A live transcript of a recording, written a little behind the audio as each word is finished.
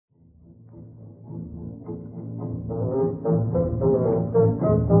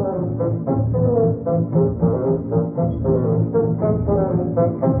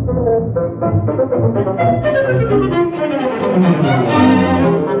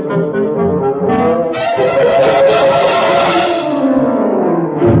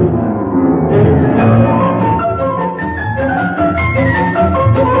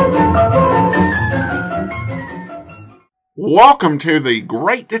Welcome to the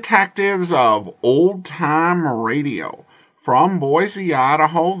Great Detectives of Old Time Radio. From Boise,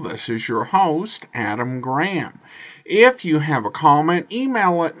 Idaho, this is your host, Adam Graham. If you have a comment,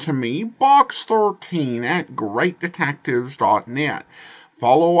 email it to me, box13 at greatdetectives.net.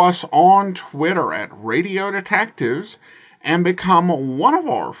 Follow us on Twitter at Radio Detectives, and become one of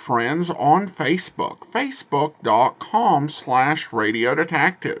our friends on Facebook, facebook.com/Radio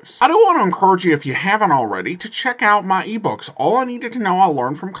Detectives. I do want to encourage you, if you haven't already, to check out my ebooks, All I Needed to Know I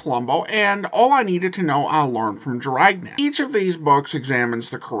Learned from Columbo and All I Needed to Know I Learned from Dragnet. Each of these books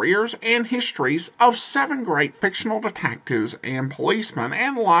examines the careers and histories of 7 great fictional detectives and policemen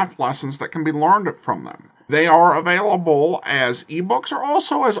and life lessons that can be learned from them. They are available as ebooks or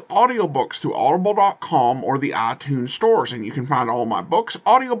also as audiobooks through audible.com or the iTunes stores. And you can find all my books,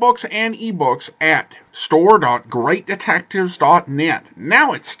 audiobooks, and ebooks at store.greatdetectives.net.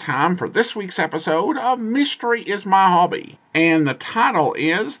 Now it's time for this week's episode of Mystery is My Hobby. And the title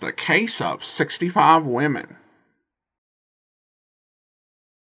is The Case of 65 Women.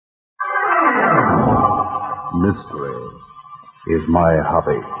 Mystery is my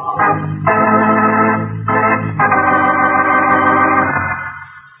hobby.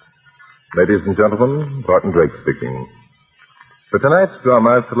 Ladies and gentlemen, Barton Drake speaking. For tonight's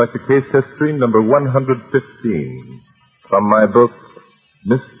drama, I've selected case history number 115 from my book,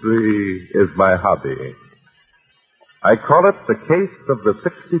 Mystery is My Hobby. I call it The Case of the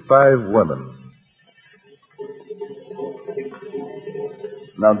 65 Women.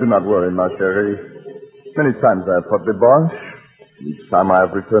 Now, do not worry, ma chérie. Many times I have fought the Boche. Each time I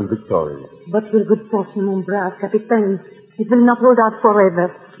have returned victorious. But your good fortune, mon brave capitaine, it will not hold out forever.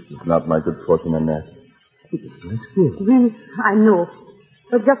 It is not my good fortune, Annette. It is my skill. Oui, I know.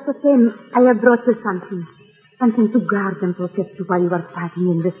 But just the same, I have brought you something. Something to guard and protect you while you are fighting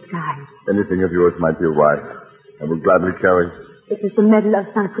in the sky. Anything of yours, my dear wife, I will gladly carry. It is the medal of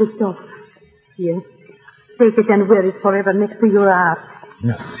Saint Christophe. Yes. Take it and wear it forever next to your heart.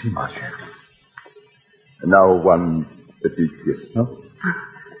 Merci, ma chérie. And now one petit kiss, no?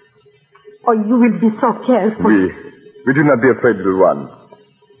 Oh, you will be so careful. We do not be afraid to run.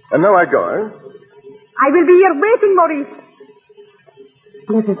 And now I go, eh? I will be here waiting, Maurice.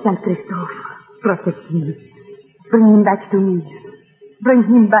 Let us, Saint Christophe, protect me. Bring him back to me. Bring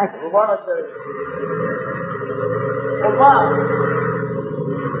him back.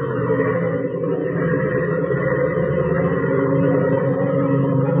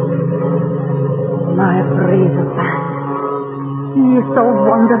 My brave man. He is so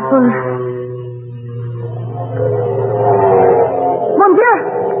wonderful. Mon Dieu!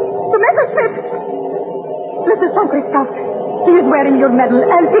 The Messerschmitt! Mr. Saint Christophe, he is wearing your medal.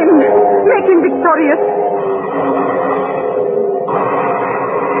 Help him. Make him victorious.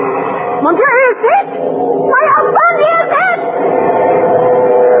 Mon Dieu, he is hit! My husband, he is hit!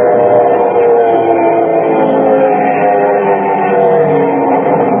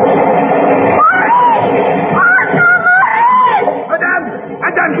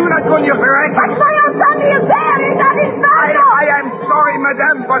 Madame, do not go near her. But my husband, he is there. He's at his side. I am sorry,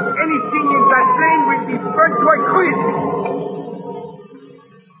 madame, but anything in that plane will be burnt to a crisp.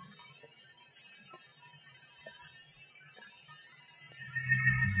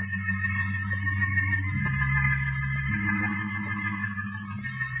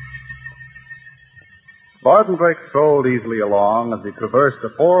 Barton Drake strolled easily along as he traversed the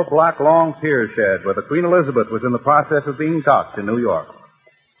 4-block long pier shed where the Queen Elizabeth was in the process of being docked in New York.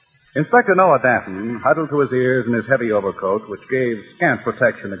 Inspector Noah Danton, huddled to his ears in his heavy overcoat, which gave scant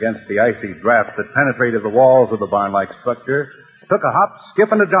protection against the icy draft that penetrated the walls of the barn-like structure, took a hop,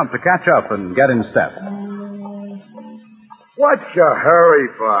 skip, and a jump to catch up and get in step. What's your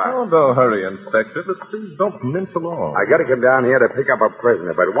hurry for? Oh, no hurry, Inspector, but please don't mince along. I gotta come down here to pick up a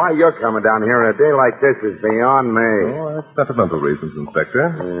prisoner, but why you're coming down here on a day like this is beyond me. Oh, that's sentimental reasons, Inspector.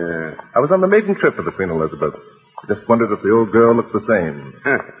 Yeah. I was on the maiden trip of the Queen Elizabeth. I just wondered if the old girl looks the same.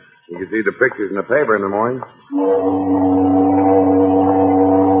 You can see the pictures in the paper in the morning.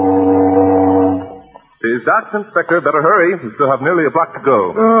 She's docked, Inspector. Better hurry. We still have nearly a block to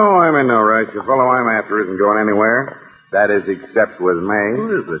go. Oh, I'm in no rush. The fellow I'm after isn't going anywhere. That is, except with me.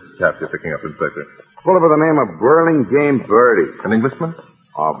 Who is this chap you're picking up, Inspector? Full of the name of Burlingame Birdie. An Englishman?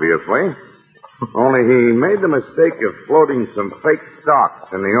 Obviously. Only he made the mistake of floating some fake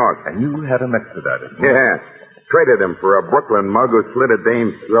stocks in New York. And you had him extradited. Yeah. Traded him for a Brooklyn mug who slit a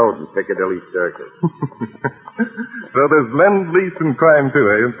dame's throat in Piccadilly Circus. So there's lend-lease and crime,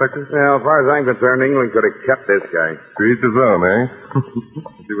 too, eh, Inspector? Well, as far as I'm concerned, England could have kept this guy. To each his own, eh?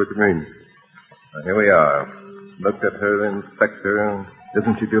 I see what you mean. Now, here we are. Look at her, Inspector.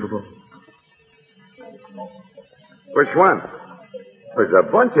 Isn't she beautiful? Which one? There's a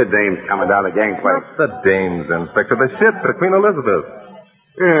bunch of dames coming down the gangplank. Not the dames, Inspector. The ship, the Queen Elizabeth.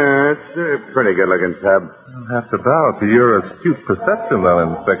 Yeah, it's a pretty good-looking tub. I'll have to bow to your astute perception, though,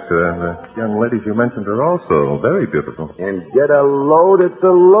 Inspector. And the young ladies you mentioned are also very beautiful. And get a load at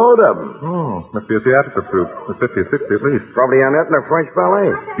the load of them. Must be a theatrical troupe. 50 or 60 at least. Probably Annette and the French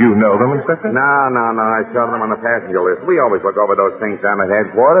ballet. You know them, Inspector? No. I saw them on the passenger list. We always look over those things down at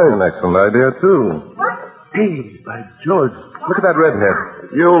headquarters. An excellent idea, too. Hey, by George, look at that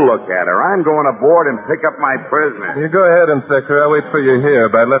redhead. You look at her. I'm going aboard and pick up my prisoner. You go ahead, Inspector. I'll wait for you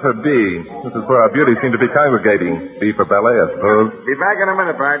here by letter B. This is where our beauties seem to be congregating. B for ballet, I suppose. Be back in a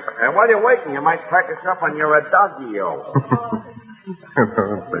minute, Bart. And while you're waiting, you might practice up on your adagio.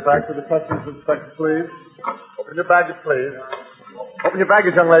 Back to the customs inspector, please. Open your baggage, please. Open your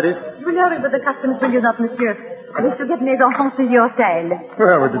baggage, young lady. You will hurry with the customs, will you not, monsieur? I wish to get mes enfants to the hotel.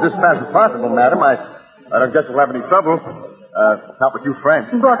 Well, with the dispatch as possible, madam. I don't guess we'll have any trouble. Not with you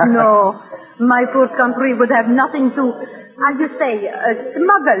French. But no. My poor country would have nothing to, as you say,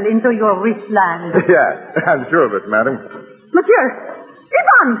 smuggle into your rich land. Yeah, I'm sure of it, madam. Monsieur!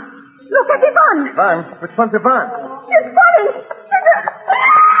 Ivan! Look at Ivan! Ivan? Which one's Ivan? She's falling!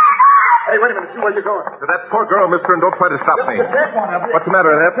 Hey, wait a minute. See where you're going. To that poor girl, mister, and don't try to stop me. What's the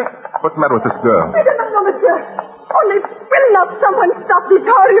matter, Annette? What's the matter with this girl? I don't know, monsieur. Only will not someone stop this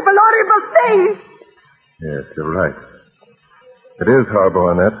horrible, horrible thing? Yes, you're right. It is horrible,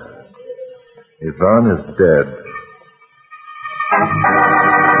 Annette. Yvonne is dead.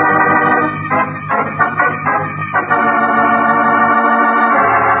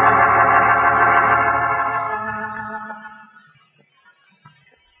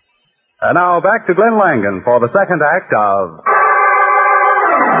 And now back to Glenn Langan for the second act of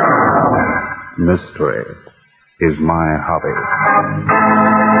Mystery is My Hobby.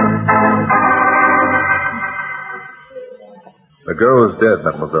 The girl is dead,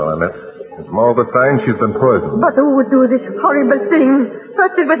 Mademoiselle Annette. And from all the signs, she's been poisoned. But who would do this horrible thing?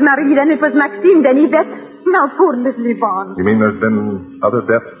 First it was Marie, then it was Maxime, then Yvette. Now poor little Yvonne. You mean there's been other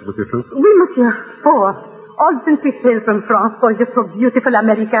deaths with your troops? Oui, monsieur. 4. All since we sailed from France for this so beautiful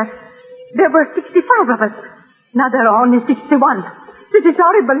America. There were 65 of us. Now there are only 61. This is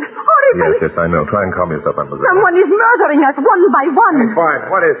horrible. Horrible. Yes, I know. Try and calm yourself, Mademoiselle. Someone is murdering us one by one. Hey, Bart,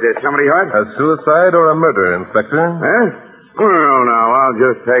 what is this? Somebody hurt? A suicide or a murder, Inspector? Huh? Well, now, I'll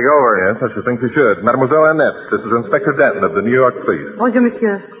just take over. Yes, I should think you should. Mademoiselle Annette, this is Inspector Denton of the New York Police. Bonjour,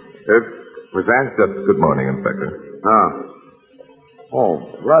 monsieur. Was that? Good morning, Inspector. Oh,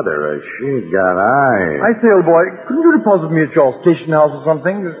 brother, she's got eyes. I say, old boy, couldn't you deposit me at your station house or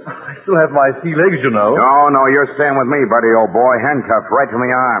something? I still have my sea legs, you know. No, you're staying with me, buddy, old boy. Handcuffed right to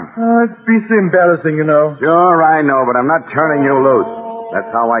my arm. It'd be so embarrassing, you know. Sure, I know, but I'm not turning you loose. That's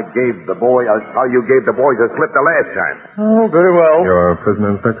how how you gave the boys a slip the last time. Oh, very well. You're a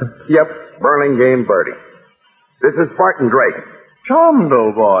prisoner, Inspector? Yep. Burlingame Birdie. This is Spartan Drake. Charmed,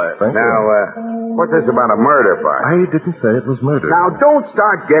 old boy. Thank you. Now, what's this about a murder, Bart? I didn't say it was murder. Now, don't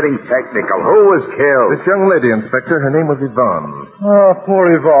start getting technical. Who was killed? This young lady, Inspector, her name was Yvonne. Oh, poor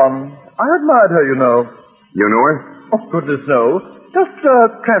Yvonne. I admired her, you know. You knew her? Oh, goodness, no. Just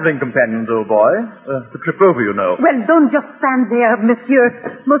traveling companions, old boy. The trip over, you know. Well, don't just stand there,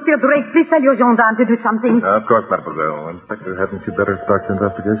 monsieur. Monsieur Drake, please tell your gendarme to do something. Of course, Mademoiselle. Inspector, hadn't you better start your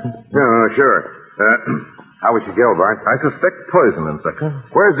investigation? No, sure. How was she killed, Bart? I suspect poison, Inspector.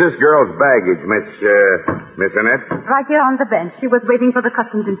 Where's this girl's baggage, Miss Annette? Right here on the bench. She was waiting for the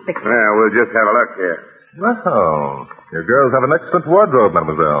customs inspector. Yeah, we'll just have a look here. Well, your girls have an excellent wardrobe,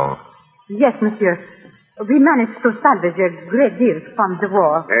 Mademoiselle. Yes, monsieur. We managed to salvage a great deal from the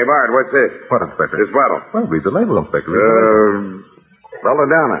war. Hey, Bart, what's this? What, Inspector? This bottle. Well, read the label, Inspector. Read the label.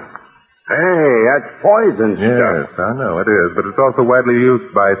 Belladonna. Hey, that's poison Yes, stuff. I know it is, but it's also widely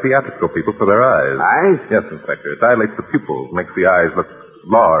used by theatrical people for their eyes. Eyes? Yes, Inspector. It dilates the pupils, makes the eyes look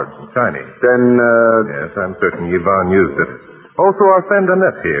large and shiny. Then, Yes, I'm certain Yvonne used it. Also, our friend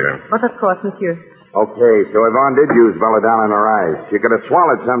Annette here. But of course, monsieur. Okay, so Yvonne did use belladonna in her eyes. She could have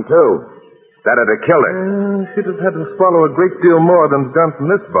swallowed some, too. That'd have killed her. She'd have had to swallow a great deal more than's gone from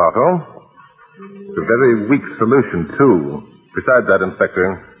this bottle. It's a very weak solution, too. Besides that, Inspector,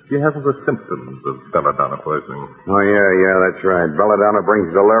 she hasn't the symptoms of belladonna poisoning. Oh, yeah, that's right. Belladonna brings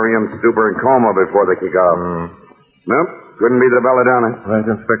delirium, stupor, and coma before they kick off. Nope, couldn't be the belladonna. Right,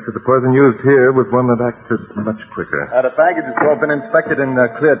 Inspector. The poison used here was one that acted much quicker. The baggage has all been inspected and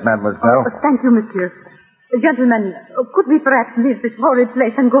cleared, mademoiselle. Thank you, monsieur. Gentlemen, could we perhaps leave this horrid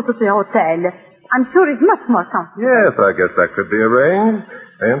place and go to the hotel? I'm sure it's much more comfortable. Yes, I guess that could be arranged.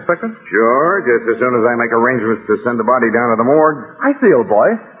 Eh, Inspector? Sure, just as soon as I make arrangements to send the body down to the morgue. I say, old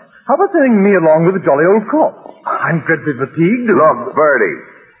boy, How about sending me along with the jolly old corpse? I'm dreadfully fatigued. Look, Bertie,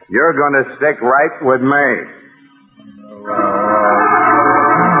 you're going to stick right with me.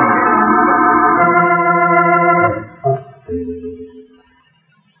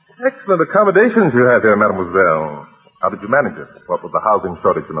 Excellent accommodations you have here, mademoiselle. How did you manage it? What with the housing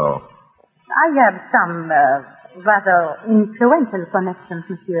shortage and all? I have some rather influential connections,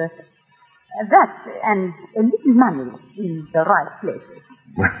 monsieur. That and a little money in the right places.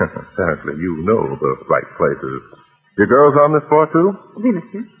 Apparently you know the right places. Your girls on this floor, too? Oui,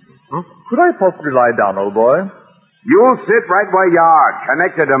 monsieur. Could I possibly lie down, old boy? You'll sit right where you are,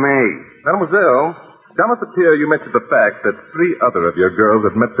 connected to me. Mademoiselle, down at the pier you mentioned the fact that 3 other of your girls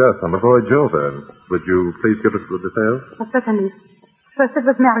had met death on the voyage over. Would you please give us the details? Oh, certainly. First it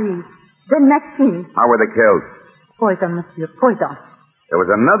was Marie, then Maxine. How were they killed? Poison, monsieur, poison. There was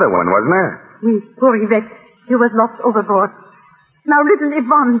another one, wasn't there? Oui, poor Yvette. She was lost overboard. Now, little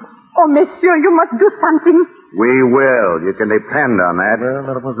Yvonne. Oh, monsieur, you must do something. We will. You can depend on that. Well,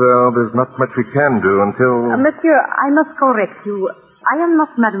 mademoiselle, there's not much we can do until... Monsieur, I must correct you. I am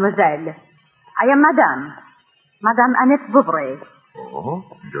not mademoiselle. I am madame. Madame Annette Vauvray. Oh,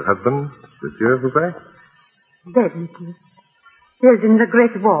 your husband, Monsieur Vauvray? Dead, monsieur. Dead in the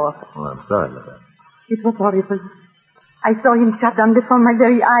Great War. Oh, I'm sorry, madame. It was horrible. I saw him shot down before my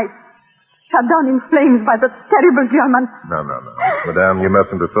very eyes. Shot down in flames by the terrible Germans. No. Madame, you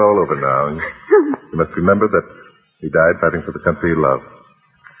mustn't. It's all over now. You must remember that he died fighting for the country he loved.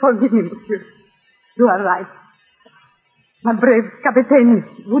 Forgive me, monsieur. You are right. My brave captain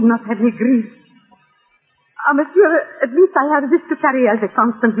would not have me grieve. Monsieur, at least I have this to carry as a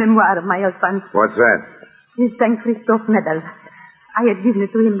constant memoir of my husband. What's that? His St. Christophe medal. I had given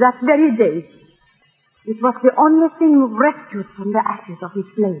it to him that very day. It was the only thing rescued from the ashes of his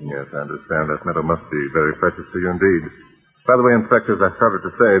flame. Yes, I understand. That medal must be very precious to you indeed. By the way, inspectors, I started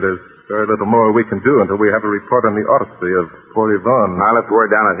to say there's very little more we can do until we have a report on the autopsy of poor Yvonne. I left word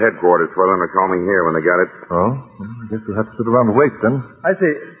down at headquarters for them to call me here when they got it. Oh? Well, I guess we'll have to sit around and wait then. I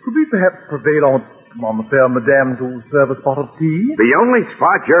say, could we perhaps prevail on the fair madame to serve a spot of tea? The only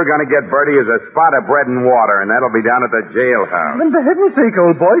spot you're going to get, Bertie, is a spot of bread and water, and that'll be down at the jailhouse. Then for heaven's sake,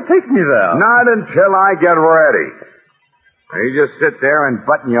 old boy, take me there. Not until I get ready. Now, you just sit there and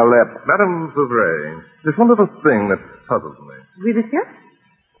button your lip. Madame Vauvray, there's one little thing that puzzles me. Oui, monsieur?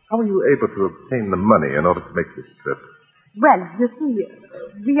 How were you able to obtain the money in order to make this trip? Well, you see,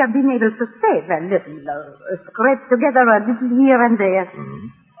 we have been able to save a little, scrape together a little here and there. Mm-hmm.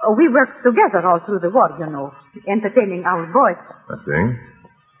 We worked together all through the war, you know, entertaining our boys. I see.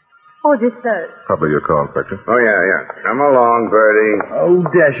 Oh, this, Probably your call, Inspector. Oh, yeah. Come along, Bertie. Oh,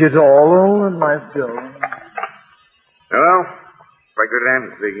 dash it all. Oh, nice girl. Hello? Inspector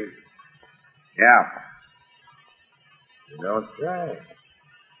Danton speaking. Yeah. You don't say.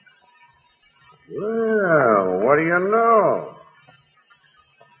 Well, what do you know?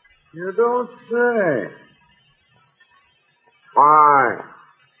 You don't say. Fine.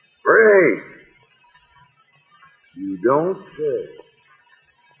 Great. You don't say.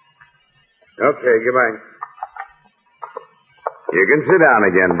 Okay, goodbye. You can sit down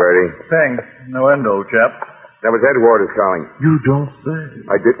again, Bertie. Thanks. No end, old chap. That was headquarters calling. You don't say.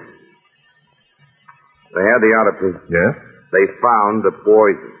 I did. They had the autopsy. Yes? They found the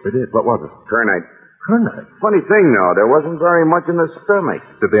poison. They did. What was it? Kernite. Kernite. Funny thing, though, there wasn't very much in the stomach.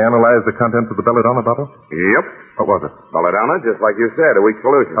 Did they analyze the contents of the belladonna bottle? Yep. What was it? Belladonna, just like you said, a weak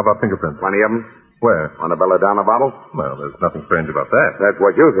solution. How about fingerprints? Plenty of them Where? on a belladonna bottle. Well, there's nothing strange about that. That's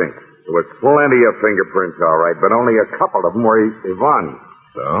what you think. There was plenty of fingerprints, all right, but only a couple of them were Yvonne.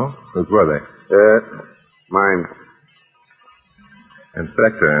 So? Whose were they? Mine.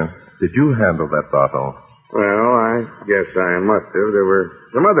 Inspector, did you handle that bottle? Well, I guess I must have. There were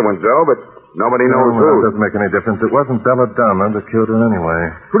some other ones, though, but nobody knows Well, who. it doesn't make any difference. It wasn't belladonna that killed her anyway.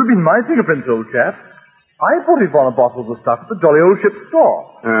 Could have been my fingerprints, old chap. I bought Yvonne a bottle of the stuff at the jolly old ship's store.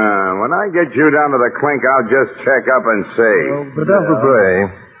 When I get you down to the clink, I'll just check up and see. Madame Vauvray,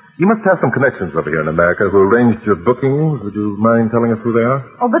 you must have some connections over here in America who arranged your bookings. Would you mind telling us who they are?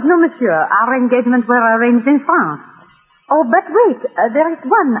 Oh, but no, monsieur. Our engagements were arranged in France. Oh, but wait. There is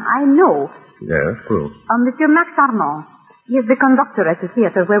one I know. Yes, who? Monsieur Max Armand. He is the conductor at the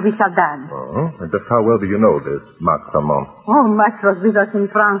theater where we shall dance. Oh, and just how well do you know this Max Armand? Oh, Max was with us in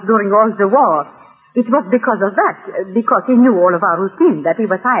France during all the war. It was because of that, because he knew all of our routine, that he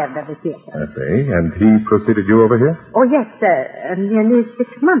was hired at the theater. I see. And he preceded you over here? Oh, yes, nearly 6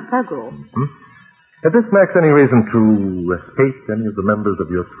 months ago. Mm-hmm. Had this Max any reason to hate any of the members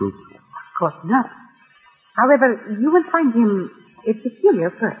of your troop? Of course not. However, you will find him a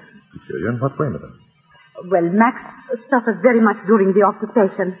peculiar person. Peculiar in what way, madam? Well, Max suffered very much during the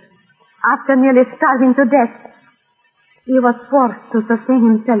occupation. After nearly starving to death, he was forced to sustain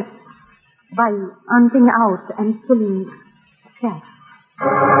himself by hunting out and killing cats.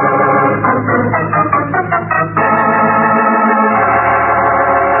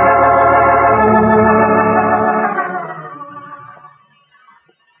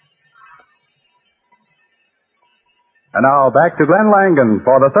 And now back to Glenn Langan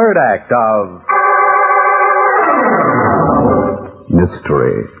for the third act of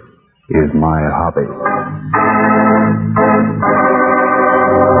Mystery is My Hobby.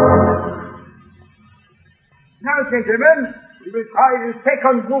 Now, gentlemen, we will try the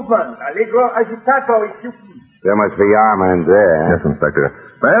second movement. Allegro agitato, if you please. There must be armor in there. Yes, Inspector.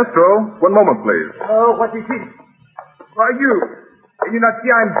 Maestro, one moment, please. Oh, what is it? Who are you? Can you not see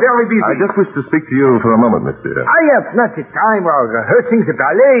I'm very busy? I just wish to speak to you for a moment, Monsieur. I have not the time. We're rehearsing the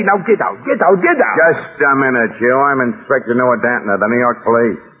ballet. Now get out, get out, get out. Just a minute, you. I'm Inspector Noah Danton of the New York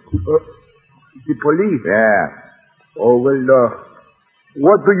Police. The police? Yeah. Oh, well,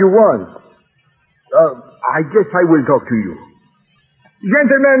 what do you want? I guess I will talk to you.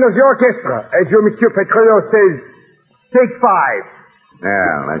 Gentlemen of the orchestra, as your Monsieur Petrello says, take 5.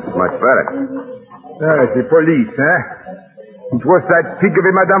 Yeah, that's much better. The police, eh? It was that pig of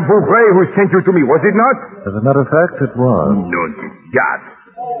a Madame Bouvray who sent you to me, was it not? As a matter of fact, it was. No, God.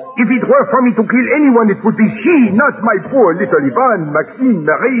 If it were for me to kill anyone, it would be she, not my poor little Ivan, Maxime,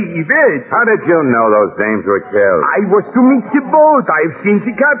 Marie, Yvette. How did you know those dames were killed? I was to meet the boat. I've seen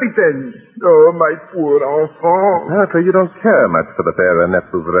the captain. Oh, my poor enfant. Apparently, you don't care much for the fair Annette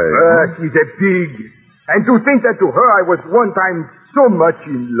Bouvray. She's a pig. And to think that to her I was one time so much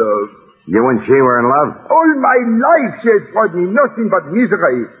in love. You and she were in love? All my life she has brought me nothing but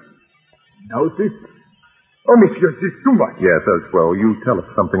misery. Notice? Oh, monsieur, this is too much. Yes, well, you tell us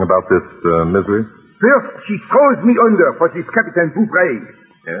something about this misery. First, she throws me under for this Captain Bouvray.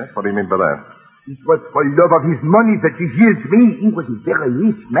 Yes? What do you mean by that? It was for love of his money that she healed me. He was a very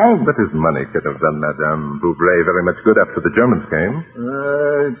rich man. But his money could have done Madame Bouvray very much good after the Germans came.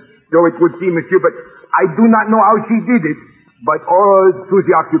 So it would seem, monsieur, but I do not know how she did it. But all through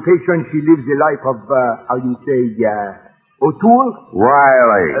the occupation, she lives the life of, how you say, O'Toole?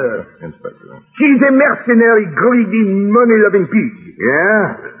 Riley. Inspector. She's a mercenary, greedy, money-loving pig.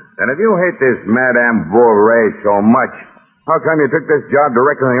 Yeah? And if you hate this Madame Bouvray so much, how come you took this job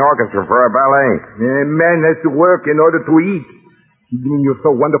directing the orchestra for a ballet? A man has to work in order to eat. Even in your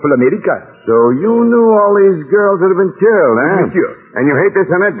so wonderful America. So you knew all these girls that have been killed, eh? Monsieur. And you hate this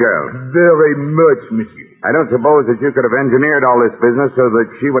Annette girl? Very much, monsieur. I don't suppose that you could have engineered all this business so that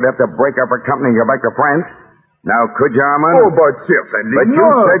she would have to break up her company and go back to France? Now, could you, Armand? Oh, but certainly But you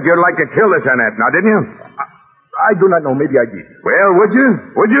not. said you'd like to kill this Annette, now didn't you? I do not know. Maybe I did. Well, would you?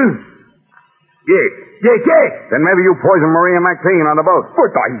 Would you? Yes. Yes, yes. Then maybe you poisoned Marie and Maxine on the boat. But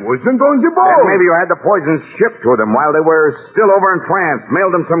I wasn't on the boat. Then maybe you had the poison shipped to them while they were still over in France,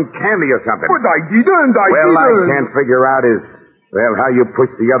 mailed them some candy or something. But I didn't. I can't figure out how you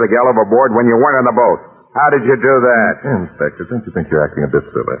pushed the other gal overboard when you weren't on the boat. How did you do that? Inspector, don't you think you're acting a bit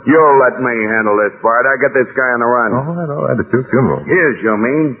silly? You'll let me handle this part. I got this guy on the run. All right. At your funeral. Here's you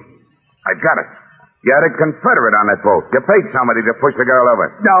mean. I got it. You had a Confederate on that boat. You paid somebody to push the girl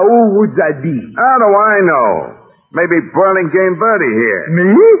over. Now, who would that be? How do I know? Maybe Burlingame Bertie here. Me?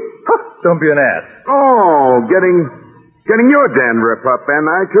 Don't be an ass. Oh, getting your den ripped up, and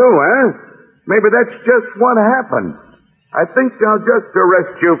I too, eh? Maybe that's just what happened. I think I'll just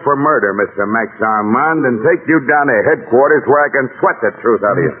arrest you for murder, Mr. Max Armand, and take you down to headquarters where I can sweat the truth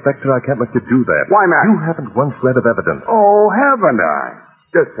out of you. Inspector, I can't let you do that. Why not? You haven't one shred of evidence. Oh, haven't I?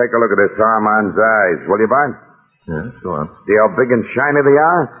 Just take a look at this Armand's eyes, will you, Bart? Yes, go on. See how big and shiny they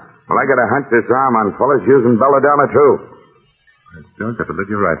are? Well, I got a hunch this Armand fella's using belladonna, too. George, I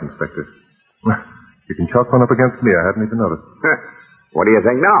believe you're right, Inspector. You can chalk one up against me. I hadn't even noticed. What do you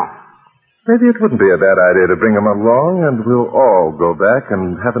think now? Maybe it wouldn't be a bad idea to bring him along, and we'll all go back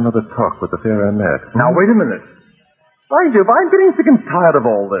and have another talk with the fair Annette. Now, wait a minute. By Jove, I'm getting sick and tired of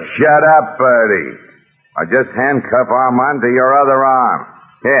all this. Shut up, Bertie. I'll just handcuff Armand to your other arm.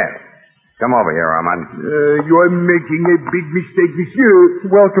 Here. Come over here, Armand. You are making a big mistake, monsieur.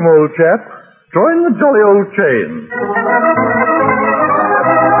 Welcome, old chap. Join the jolly old chain.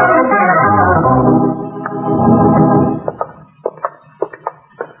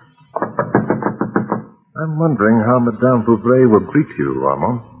 I'm wondering how Madame Bouvray will greet you,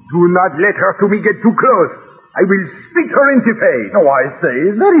 Armand. Do not let her to me get too close. I will spit her in the face. Oh, I say,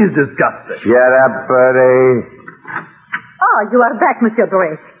 that is disgusting. Shut up, Bertie. Oh, you are back, Monsieur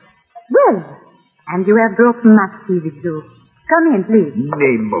Brace. Well, and you have brought Maxie with you. Come in, please.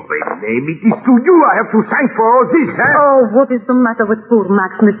 Name of a name. It is to you I have to thank for all this, huh? Oh, what is the matter with poor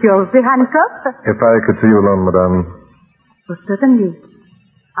Max, monsieur? The handcuffs? If I could see you alone, madame. Oh, certainly.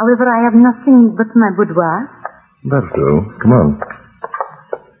 However, I have nothing but my boudoir. That'll do. Come on.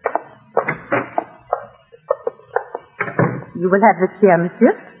 You will have the chair,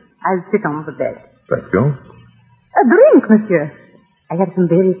 monsieur. I'll sit on the bed. Thank you. A drink, monsieur. I have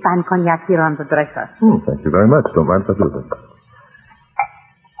some very fine cognac here on the dresser. Thank you very much. Don't mind if I do that.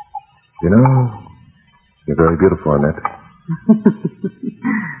 You know, you're very beautiful, Annette.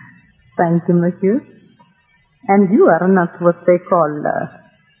 Thank you, monsieur. And you are not what they call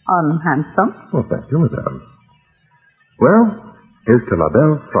unhandsome. Oh, thank you, madame. Well, here's to La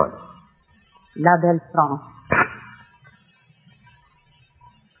Belle France. La Belle France.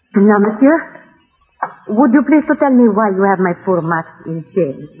 Now, monsieur, would you please to tell me why you have my poor Max in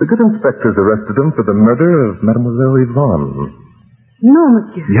jail? The good inspectors arrested him for the murder of Mademoiselle Yvonne. No,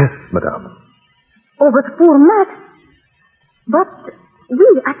 monsieur. Yes, madame. Oh, but poor Max. But,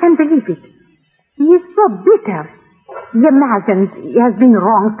 really, I can't believe it. He is so bitter. He imagines he has been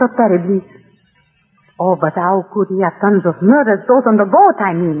wronged so terribly. Oh, but how could he have tons of murders, those on the boat,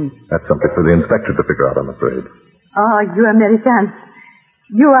 I mean? That's something for the inspector to figure out, I'm afraid. Oh, you Americans.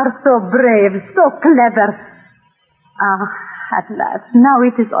 You are so brave, so clever. Ah, at last, now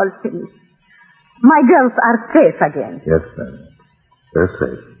it is all finished. My girls are safe again. Yes, ma'am. They're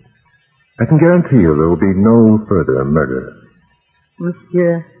safe. I can guarantee you there will be no further murder.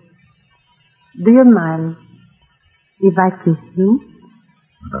 Monsieur, do you mind if I kiss you?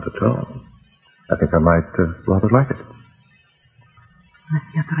 Not at all. I think I might rather like it.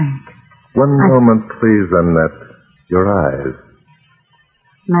 Monsieur Drake. One moment, please, Annette. Your eyes.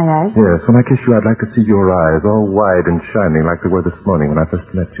 My eyes? Yes, when I kiss you, I'd like to see your eyes all wide and shining like they were this morning when I first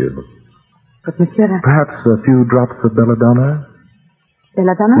met you. But, monsieur... Perhaps a few drops of belladonna?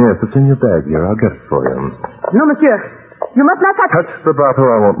 Belladonna? Yes, it's in your bag here. I'll get it for you. No, monsieur. You must not touch... Touch the bottle,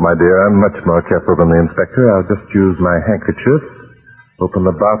 I won't, my dear. I'm much more careful than the inspector. I'll just use my handkerchief, open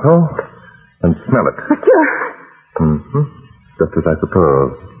the bottle, and smell it. Monsieur! Mm-hmm. Just as I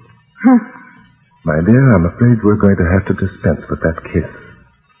suppose. My dear, I'm afraid we're going to have to dispense with that kiss.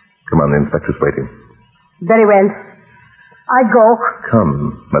 Come on, the inspector's waiting. Very well. I go.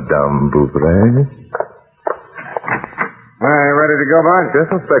 Come, Madame Bouvray. Ready to go, boss? Yes,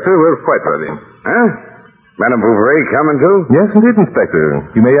 Inspector, we're quite ready. Huh? Madame Bouvray coming too? Yes, indeed,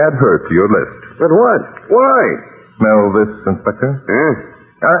 Inspector. You may add her to your list. But what? Why? Smell this, Inspector?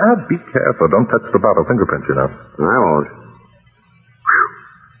 Huh? Be careful. Don't touch the bottle fingerprint, you know. I won't. Whew.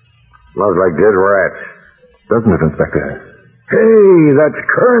 Smells like dead rats. Doesn't it, Inspector? Hey, that's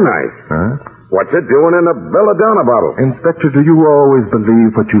Kernite. Huh? What's it doing in a belladonna bottle? Inspector, do you always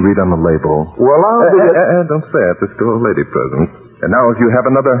believe what you read on the label? Well, Don't say it. There's still a lady present. And now if you have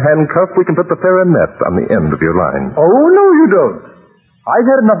another handcuff, we can put the Theranet on the end of your line. Oh, no, you don't. I've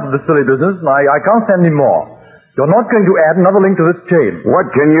had enough of this silly business, and I can't stand any more. You're not going to add another link to this chain. What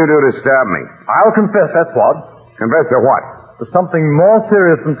can you do to stop me? I'll confess, that's what. Confess to what? To something more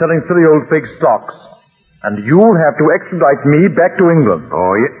serious than selling silly old fake stocks. And you'll have to extradite me back to England.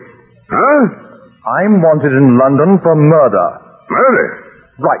 Oh, yeah? Huh? I'm wanted in London for murder. Murder?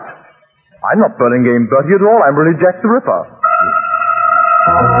 Right. I'm not Burlingame Bertie at all. I'm really Jack the Ripper.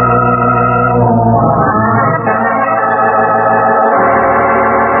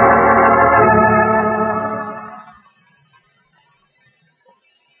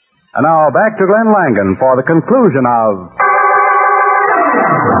 And now back to Glenn Langan for the conclusion of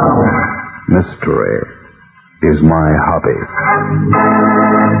Mystery is My Hobby.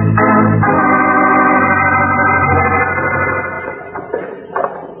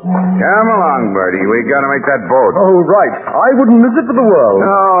 Come along, Bertie. We gotta make that boat. Oh, right. I wouldn't miss it for the world.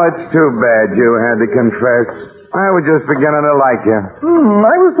 Oh, it's too bad you had to confess. I was just beginning to like you.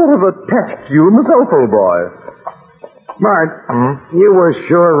 I was sort of attached to you and the soulful boy. Mart, you were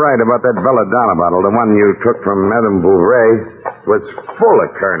sure right about that belladonna bottle. The one you took from Madame Bouvray was full of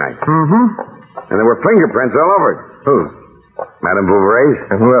Kernite. Mm-hmm. And there were fingerprints all over it. Whose? Madame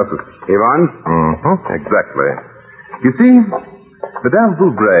Bouvray? And who else's? Yvonne? Mm-hmm. Exactly. You see, Madame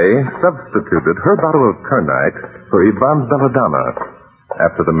Bouvray substituted her bottle of Kernite for Yvonne's belladonna.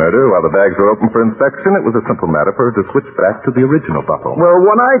 After the murder, while the bags were open for inspection, it was a simple matter for her to switch back to the original bottle. Well,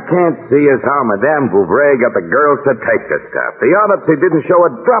 what I can't see is how Madame Bouvray got the girls to take this stuff. The autopsy didn't show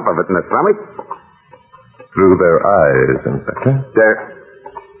a drop of it in the stomach. Through their eyes, Inspector. Their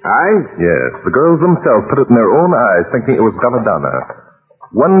eyes? Yes, the girls themselves put it in their own eyes, thinking it was belladonna.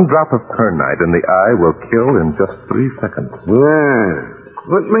 1 drop of Kernite in the eye will kill in just 3 seconds. Yeah.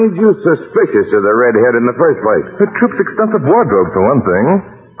 What made you suspicious of the redhead in the first place? The troop's extensive wardrobe, for one thing.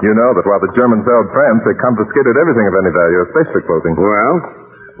 You know that while the Germans held France, they confiscated everything of any value, especially clothing.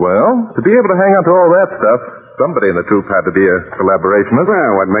 Well, to be able to hang on to all that stuff, somebody in the troop had to be a collaborationist.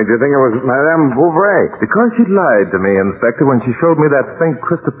 Well, what made you think it was Madame Bouvray? Because she lied to me, Inspector, when she showed me that St.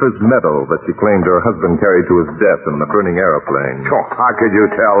 Christopher's medal that she claimed her husband carried to his death in the burning aeroplane. Oh, how could you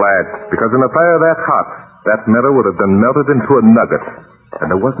tell that? Because in a fire that hot, that medal would have been melted into a nugget. And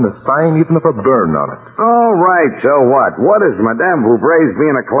there wasn't a sign even of a burn on it. All right, so what? What has Madame Bouvray's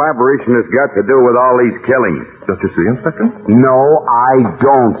being a collaborationist got to do with all these killings? Don't you see, Inspector? No, I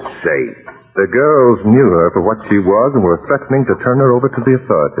don't see. The girls knew her for what she was and were threatening to turn her over to the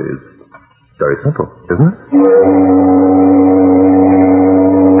authorities. Very simple, isn't it?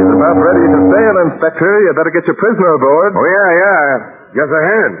 She's about ready to sail, Inspector. You'd better get your prisoner aboard. Oh, yeah. Guess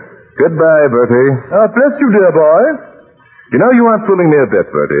ahead. Goodbye, Bertie. Bless you, dear boy. You know, you aren't fooling me a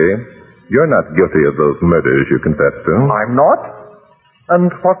bit, Bertie. You're not guilty of those murders you confessed to. I'm not? And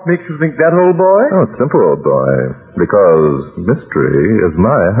what makes you think that, old boy? Oh, it's simple, old boy. Because mystery is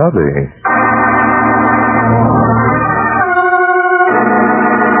my hobby.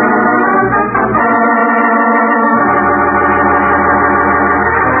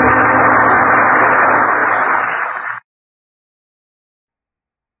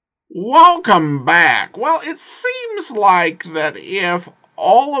 Welcome back. Well, it seems like that if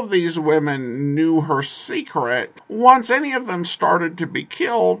all of these women knew her secret, once any of them started to be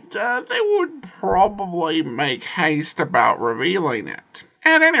killed, they would probably make haste about revealing it.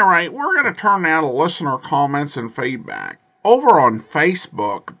 At any rate, we're going to turn now to listener comments and feedback. Over on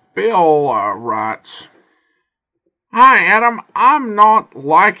Facebook, Bill writes, "Hi, Adam. I'm not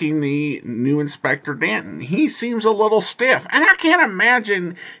liking the new Inspector Denton. He seems a little stiff, and I can't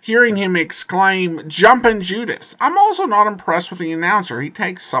imagine hearing him exclaim, 'Jumpin' Judas.' I'm also not impressed with the announcer. He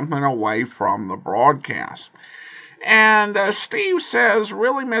takes something away from the broadcast." And Steve says,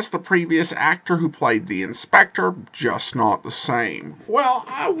 "Really miss the previous actor who played the Inspector, just not the same." Well,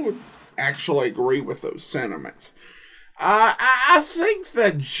 I would actually agree with those sentiments. I think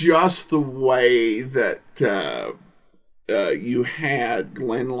that just the way that you had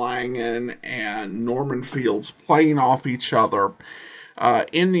Glenn Langan and Norman Fields playing off each other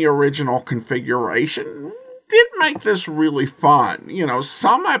in the original configuration did make this really fun. You know,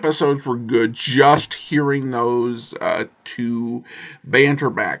 some episodes were good just hearing those two banter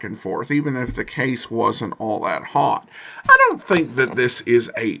back and forth, even if the case wasn't all that hot. I don't think that this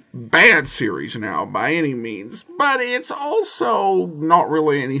is a bad series now by any means, but it's also not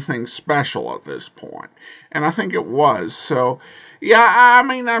really anything special at this point. And I think it was. So, yeah, I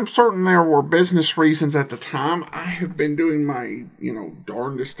mean, I'm certain there were business reasons at the time. I have been doing my,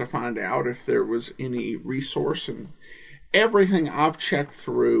 darndest to find out if there was any resource, and everything I've checked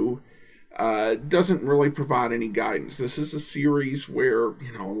through doesn't really provide any guidance. This is a series where,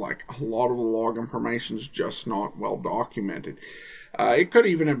 like a lot of the log information is just not well documented. It could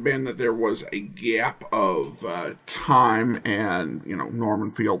even have been that there was a gap of time and,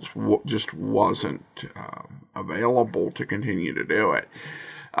 Norman Fields just wasn't available to continue to do it.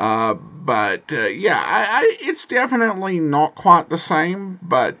 It's definitely not quite the same,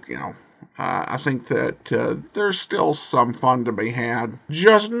 but, I think that there's still some fun to be had,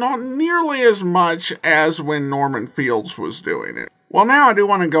 just not nearly as much as when Norman Fields was doing it. Well, now I do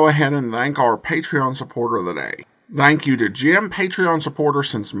want to go ahead and thank our Patreon supporter of the day. Thank you to Jim, Patreon supporter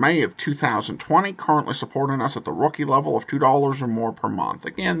since May of 2020, currently supporting us at the rookie level of $2 or more per month.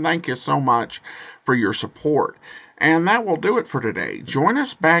 Again, thank you so much for your support. And that will do it for today. Join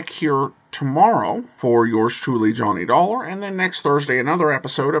us back here tomorrow for yours truly, Johnny Dollar, and then next Thursday, another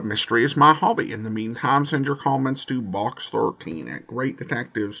episode of Mystery is My Hobby. In the meantime, send your comments to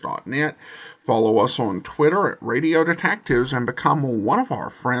box13@greatdetectives.net. Follow us on Twitter at Radio Detectives and become one of our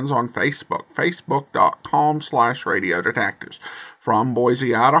friends on Facebook, facebook.com/Radio Detectives. From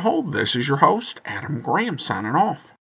Boise, Idaho, this is your host, Adam Graham, signing off.